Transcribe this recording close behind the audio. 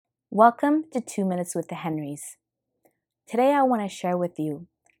Welcome to 2 Minutes with the Henrys. Today I want to share with you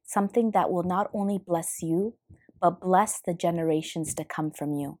something that will not only bless you, but bless the generations to come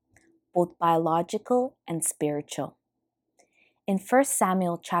from you, both biological and spiritual. In 1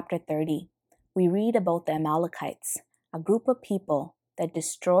 Samuel chapter 30, we read about the Amalekites, a group of people that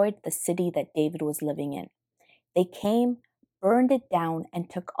destroyed the city that David was living in. They came, burned it down, and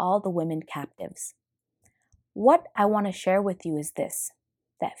took all the women captives. What I want to share with you is this,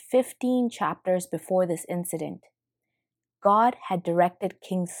 that 15 chapters before this incident, God had directed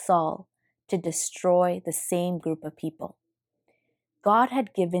King Saul to destroy the same group of people. God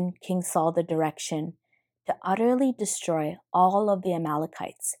had given King Saul the direction to utterly destroy all of the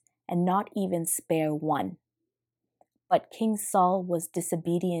Amalekites and not even spare one. But King Saul was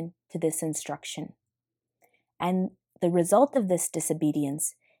disobedient to this instruction. And the result of this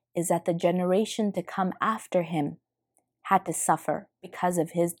disobedience is that the generation to come after him had to suffer because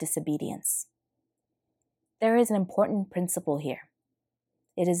of his disobedience. There is an important principle here.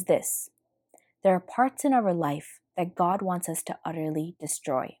 It is this: there are parts in our life that God wants us to utterly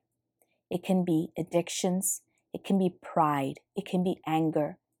destroy. It can be addictions, it can be pride, it can be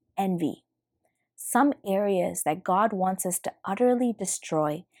anger, envy. Some areas that God wants us to utterly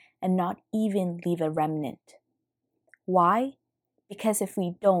destroy and not even leave a remnant. Why? Because if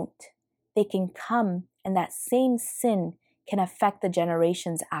we don't, they can come and that same sin can affect the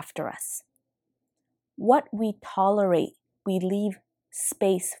generations after us. What we tolerate, we leave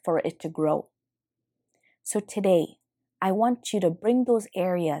space for it to grow. So today, I want you to bring those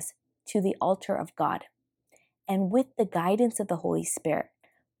areas to the altar of God. And with the guidance of the Holy Spirit,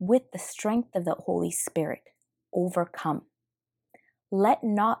 with the strength of the Holy Spirit, overcome. Let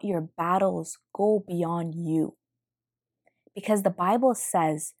not your battles go beyond you. Because the Bible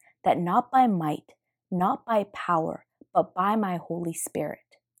says that not by might, not by power, but by my Holy Spirit.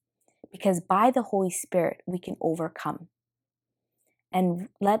 Because by the Holy Spirit, we can overcome. And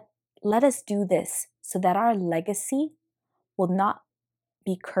let us do this so that our legacy will not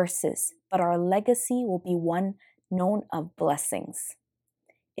be curses, but our legacy will be one known of blessings.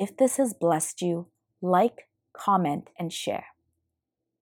 If this has blessed you, like, comment, and share.